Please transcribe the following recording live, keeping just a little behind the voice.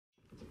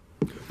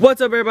What's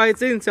up, everybody?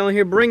 It's Ethan Selling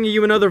here, bringing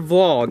you another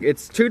vlog.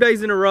 It's 2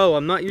 days in a row.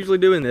 I'm not usually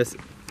doing this.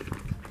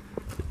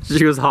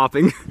 She was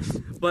hopping.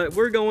 But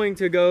we're going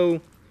to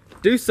go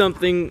do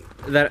something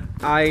that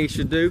I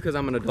should do because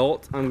I'm an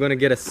adult. I'm going to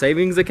get a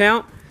savings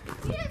account.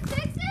 You didn't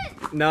fix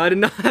it? No, I did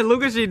not.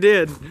 Look what she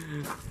did.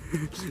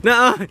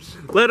 Nuh-uh.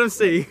 Let them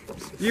see.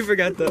 You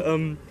forgot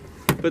to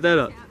put that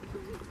up.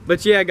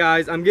 But yeah,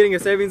 guys, I'm getting a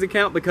savings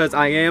account because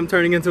I am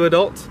turning into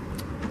adult.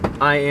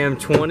 I am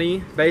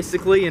 20,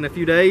 basically, in a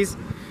few days.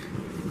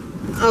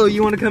 Oh,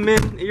 you want to come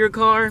in your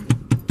car?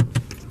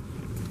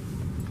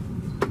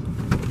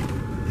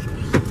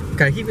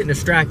 Okay, I keep getting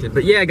distracted.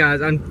 But yeah,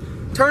 guys,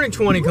 I'm turning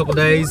 20 in a couple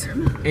days,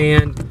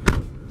 and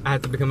I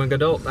have to become an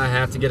adult. I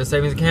have to get a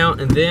savings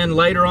account, and then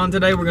later on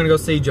today, we're gonna go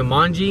see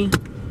Jumanji.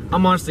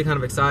 I'm honestly kind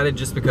of excited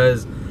just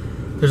because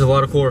there's a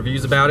lot of cool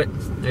reviews about it.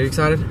 Are you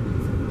excited?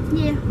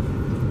 Yeah.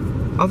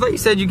 I thought you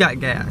said you got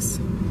gas.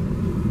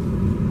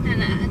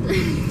 And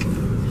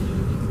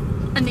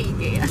I need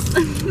gas.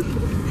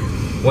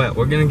 Well,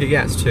 we're gonna get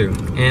gas too.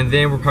 And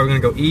then we're probably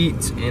gonna go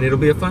eat, and it'll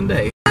be a fun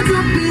day.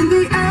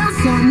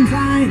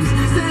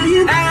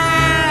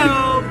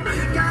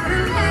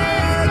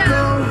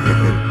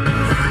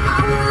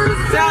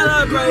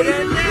 Celebrate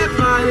and live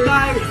my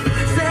life.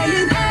 Let's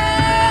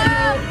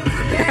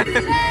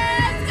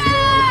go!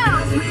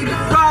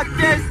 Rock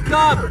this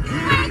club. We're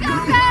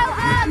gonna go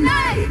all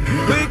night.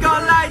 We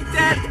gon' light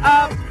it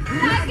up.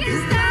 Like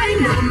it's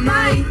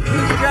dynamite.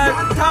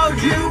 Just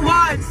told you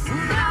once.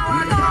 Now I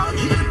told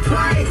you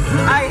twice.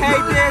 I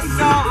hate this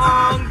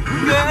song.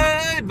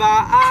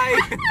 Goodbye.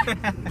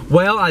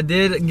 Well, I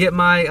did get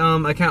my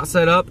account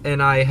set up,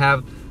 and I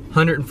have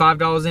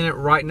 $105 in it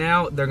right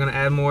now. They're gonna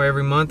add more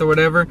every month or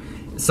whatever.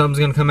 Something's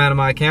gonna come out of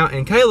my account,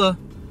 and Kayla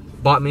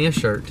bought me a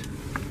shirt.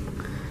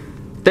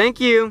 Thank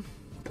you.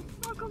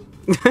 Welcome.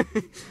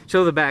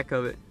 Show the back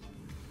of it.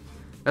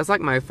 That's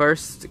like my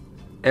first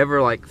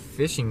ever like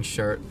fishing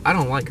shirt. I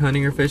don't like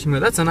hunting or fishing,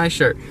 but that's a nice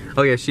shirt.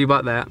 Oh yeah, she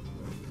bought that.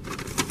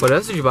 What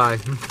else did you buy?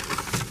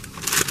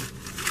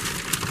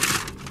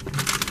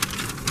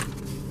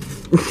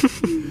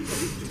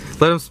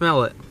 Let them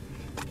smell it.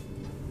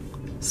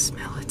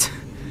 Smell it.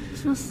 It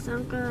smells so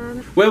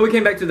good. Well, we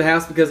came back to the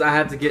house because I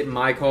had to get in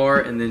my car,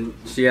 and then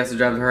she has to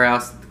drive to her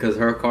house because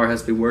her car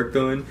has to be worked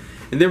on.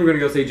 And then we're gonna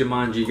go see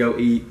Jumanji, go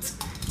eat.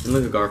 And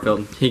look at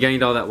Garfield. He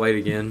gained all that weight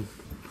again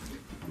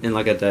in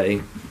like a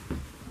day.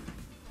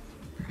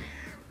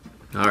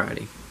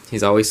 Alrighty.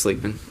 He's always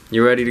sleeping.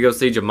 You ready to go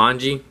see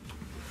Jumanji?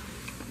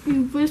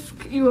 You wish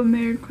you a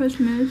Merry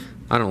Christmas.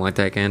 I don't like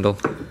that candle.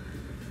 I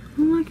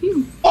don't like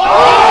you.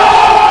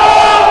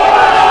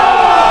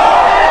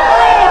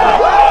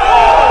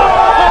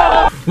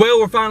 Well,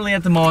 we're finally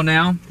at the mall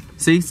now.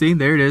 See,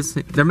 there it is.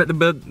 They're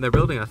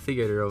building a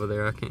theater over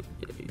there. I can't.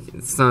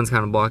 The sun's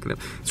kind of blocking it.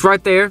 It's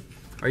right there.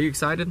 Are you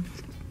excited?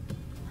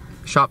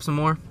 Shop some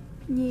more.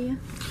 Yeah.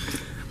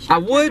 I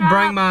would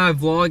bring my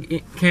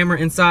vlog camera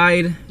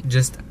inside.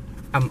 Just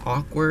I'm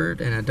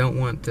awkward and I don't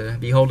want to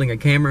be holding a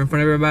camera in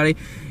front of everybody.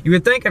 You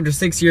would think after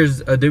 6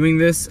 years of doing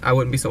this, I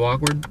wouldn't be so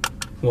awkward.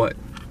 What?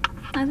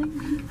 I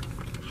think.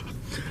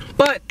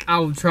 But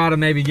I'll try to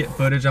maybe get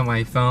footage on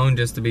my phone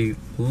just to be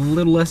a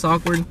little less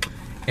awkward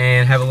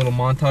and have a little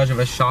montage of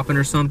us shopping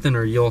or something,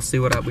 or you'll see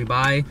what we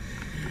buy.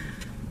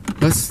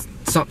 Let's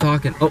stop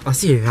talking. Oh, I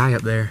see a guy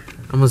up there.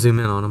 I'm gonna zoom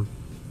in on him.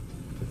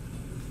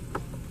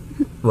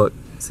 Look,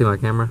 see my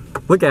camera?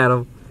 Look at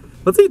him.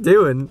 What's he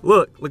doing?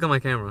 Look on my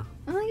camera.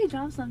 I think he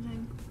dropped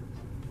something.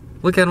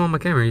 Look at him on my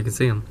camera, you can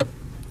see him.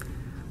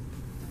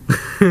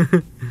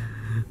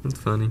 That's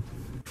funny.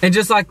 And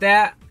just like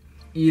that,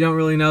 you don't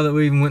really know that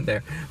we even went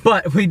there.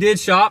 But we did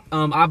shop.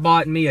 I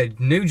bought me a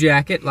new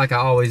jacket, like I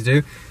always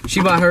do.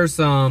 She bought her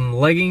some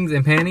leggings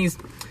and panties.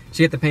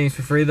 She got the panties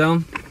for free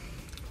though.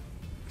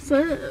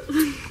 So.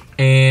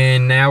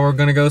 And now we're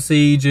gonna go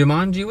see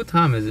Jumanji. What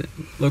time is it?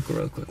 Look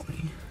real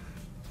quickly.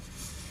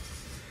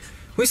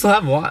 We still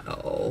have a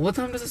while. What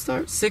time does it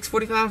start?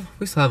 6:45?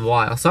 We still have a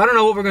while. So I don't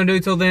know what we're gonna do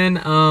till then.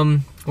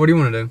 What do you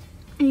wanna do?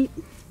 Eat.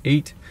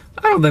 Eat?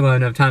 I don't think we'll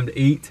have enough time to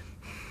eat.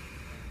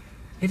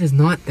 It is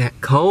not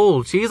that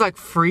cold. She's like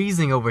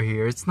freezing over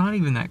here. It's not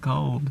even that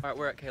cold. All right,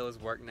 we're at Kayla's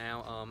work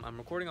now. I'm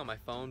recording on my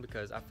phone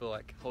because I feel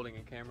like holding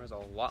a camera is a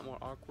lot more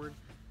awkward.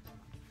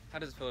 How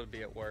does it feel to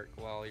be at work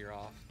while you're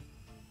off?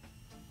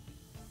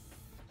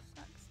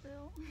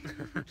 Still.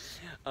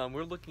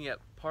 We're looking at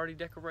party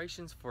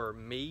decorations for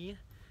me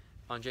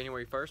on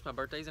January 1st. My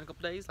birthday's in a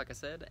couple days, like I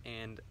said,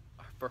 and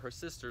for her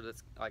sister,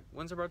 that's like,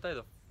 when's her birthday?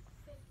 The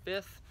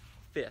 5th?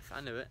 5th.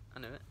 I knew it.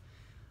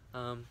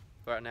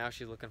 But right now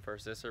she's looking for her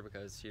sister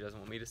because she doesn't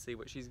want me to see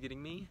what she's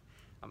getting me.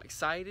 I'm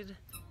excited.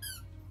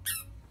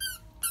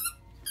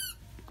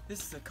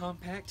 This is a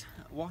compact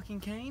walking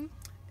cane.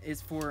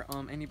 It's for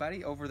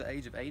anybody over the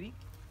age of 80.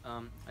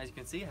 As you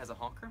can see, it has a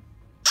honker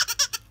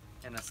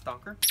and a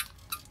stonker,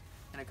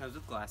 and it comes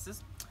with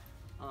glasses.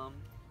 I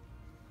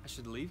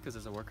should leave because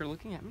there's a worker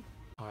looking at me.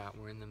 All right,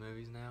 we're in the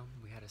movies now.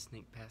 We had to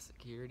sneak past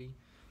security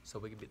so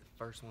we could be the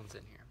first ones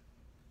in here.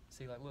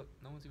 See, like, look,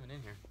 no one's even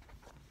in here.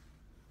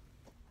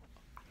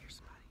 Here's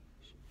somebody.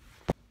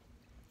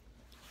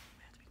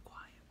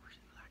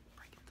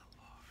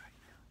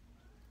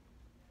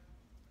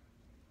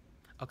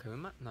 Okay, we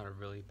might not have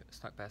really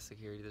snuck past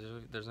security.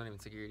 There's not even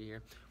security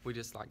here. We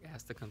just like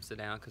asked to come sit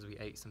down because we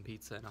ate some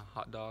pizza and a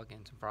hot dog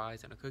and some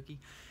fries and a cookie.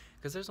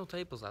 Because there's no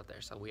tables out there,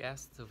 so we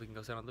asked if we can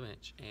go sit on the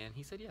bench, and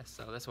he said yes.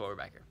 So that's why we're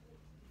back here.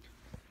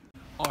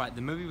 All right,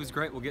 the movie was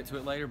great. We'll get to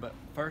it later, but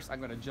first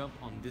I'm gonna jump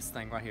on this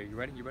thing right here. You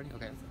ready? You ready?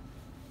 Okay.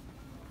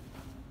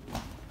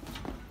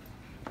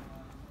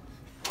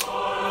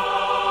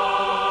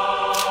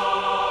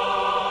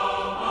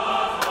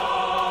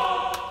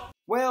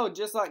 Well,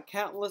 just like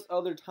countless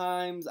other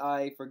times,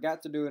 I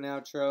forgot to do an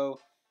outro,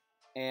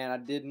 and I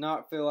did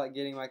not feel like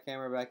getting my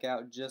camera back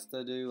out just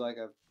to do like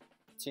a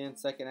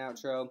 10-second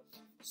outro.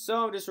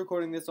 So I'm just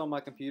recording this on my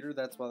computer.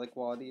 That's why the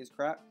quality is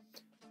crap.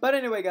 But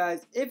anyway,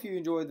 guys, if you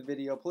enjoyed the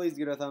video, please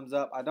give it a thumbs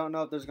up. I don't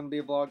know if there's going to be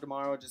a vlog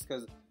tomorrow just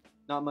because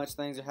not much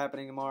things are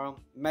happening tomorrow.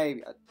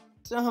 Maybe. I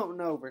don't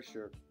know for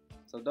sure.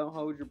 So don't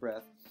hold your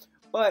breath.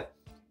 But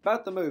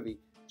about the movie,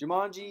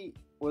 Jumanji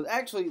was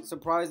actually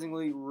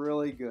surprisingly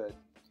really good.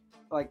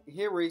 Like,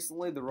 here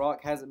recently, The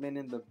Rock hasn't been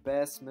in the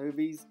best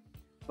movies,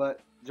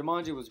 but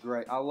Jumanji was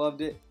great. I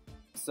loved it.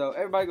 So,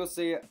 everybody go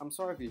see it. I'm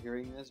sorry if you're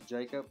hearing this.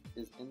 Jacob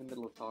is in the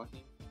middle of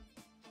talking.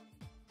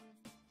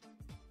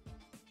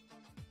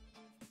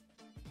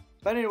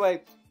 But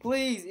anyway,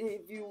 please,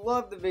 if you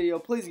love the video,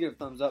 please give it a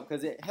thumbs up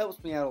because it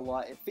helps me out a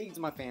lot. It feeds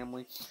my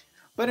family.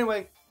 But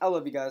anyway, I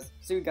love you guys.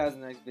 See you guys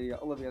in the next video.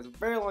 I love you guys a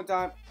very long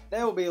time.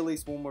 There will be at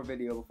least one more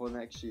video before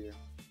next year.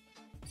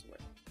 I swear.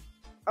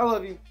 I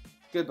love you.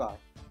 Goodbye.